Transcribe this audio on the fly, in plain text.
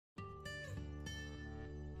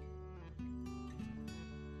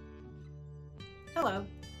Hello,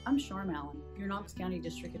 I'm Sharm Allen, your Knox County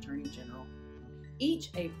District Attorney General. Each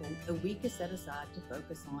April, a week is set aside to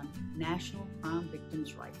focus on National Crime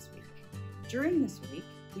Victims' Rights Week. During this week,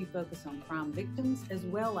 we focus on crime victims as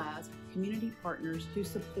well as community partners who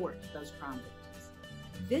support those crime victims.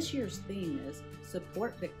 This year's theme is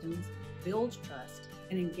Support Victims, Build Trust,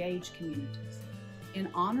 and Engage Communities. In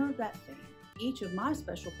honor of that theme, each of my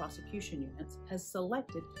special prosecution units has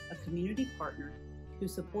selected a community partner who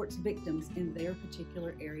supports victims in their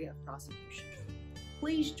particular area of prosecution.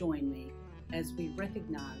 Please join me as we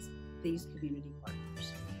recognize these community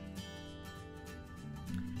partners.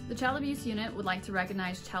 The Child Abuse Unit would like to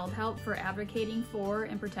recognize Childhelp for advocating for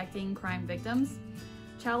and protecting crime victims.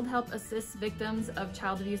 Childhelp assists victims of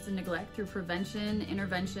child abuse and neglect through prevention,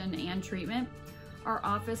 intervention, and treatment. Our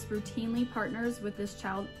office routinely partners with this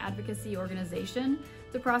child advocacy organization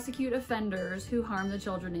to prosecute offenders who harm the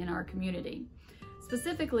children in our community.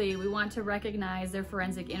 Specifically, we want to recognize their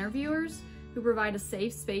forensic interviewers who provide a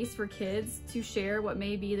safe space for kids to share what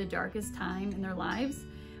may be the darkest time in their lives.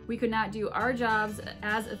 We could not do our jobs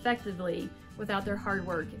as effectively without their hard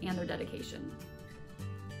work and their dedication.